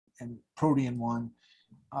and Protean One,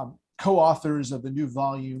 co-authors of the new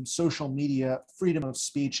volume, Social Media, Freedom of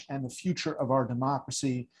Speech, and the Future of Our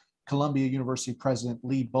Democracy, Columbia University President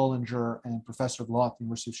Lee Bollinger and Professor of Law at the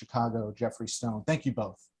University of Chicago, Jeffrey Stone. Thank you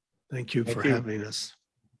both. Thank you for having us.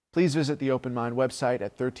 Please visit the Open Mind website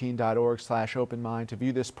at 13.org/openmind to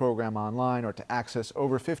view this program online or to access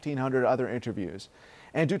over 1,500 other interviews.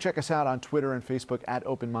 And do check us out on Twitter and Facebook at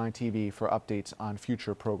Open Mind TV for updates on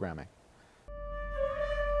future programming.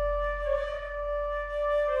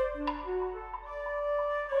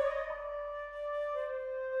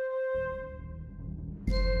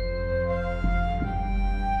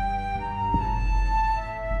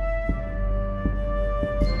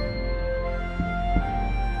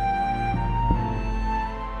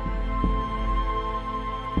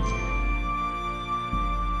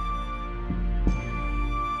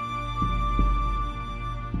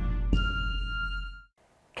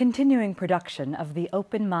 Continuing production of The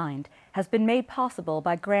Open Mind has been made possible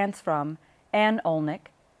by grants from Ann Olnick,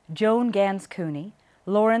 Joan Gans Cooney,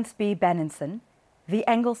 Lawrence B. Benenson, the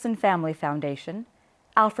Engelson Family Foundation,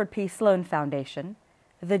 Alfred P. Sloan Foundation,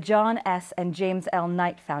 the John S. and James L.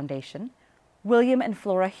 Knight Foundation, William and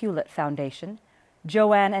Flora Hewlett Foundation,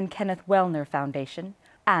 Joanne and Kenneth Wellner Foundation,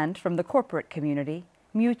 and from the corporate community,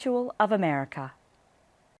 Mutual of America.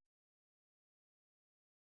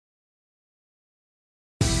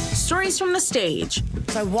 Stories from the stage.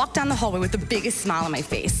 So I walked down the hallway with the biggest smile on my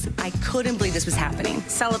face. I couldn't believe this was happening.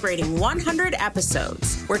 Celebrating 100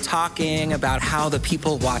 episodes. We're talking about how the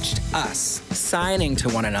people watched us, signing to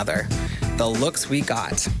one another, the looks we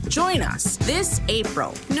got. Join us this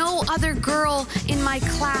April. No other girl in my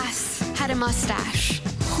class had a mustache.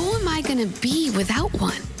 Who am I gonna be without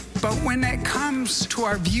one? But when it comes to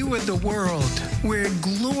our view of the world, we're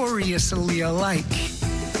gloriously alike.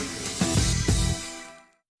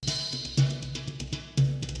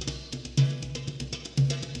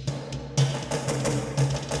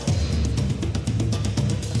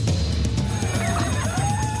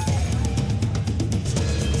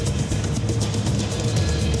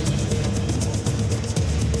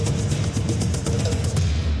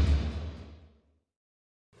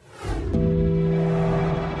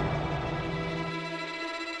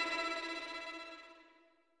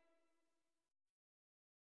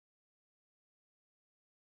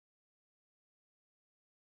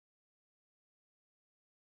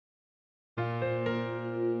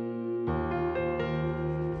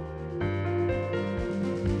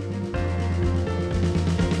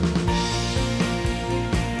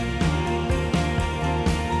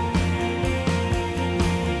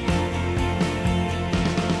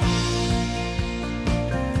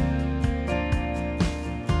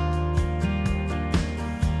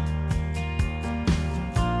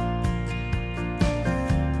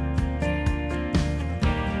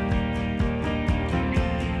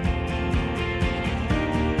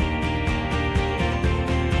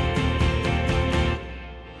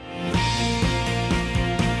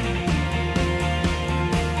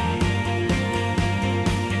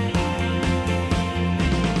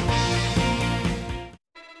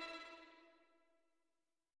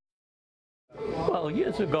 Well,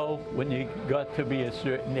 years ago, when you got to be a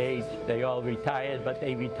certain age, they all retired, but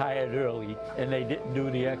they retired early, and they didn't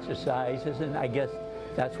do the exercises, and I guess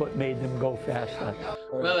that's what made them go faster.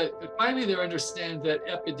 Well, finally they understand that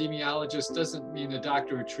epidemiologist doesn't mean a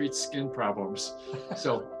doctor who treats skin problems.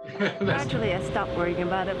 So gradually I stopped worrying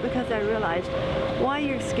about it because I realized while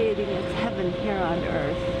you're skating, it's heaven here on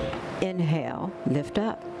earth. Inhale, lift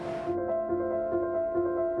up.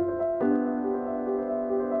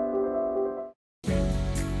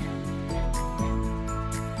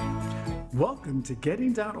 Welcome to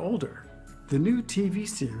Getting Down Older, the new TV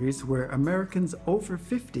series where Americans over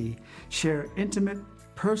 50 share intimate,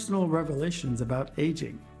 personal revelations about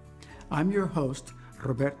aging. I'm your host,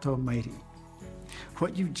 Roberto Mairi.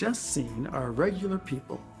 What you've just seen are regular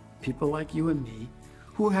people like you and me,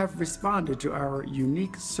 who have responded to our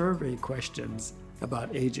unique survey questions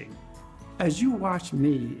about aging. As you watch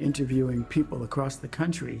me interviewing people across the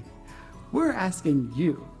country, we're asking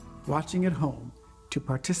you, watching at home, to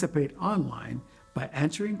participate online by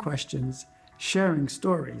answering questions, sharing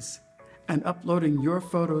stories, and uploading your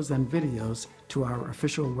photos and videos to our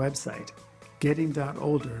official website,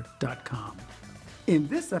 getting.older.com. In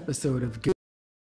this episode of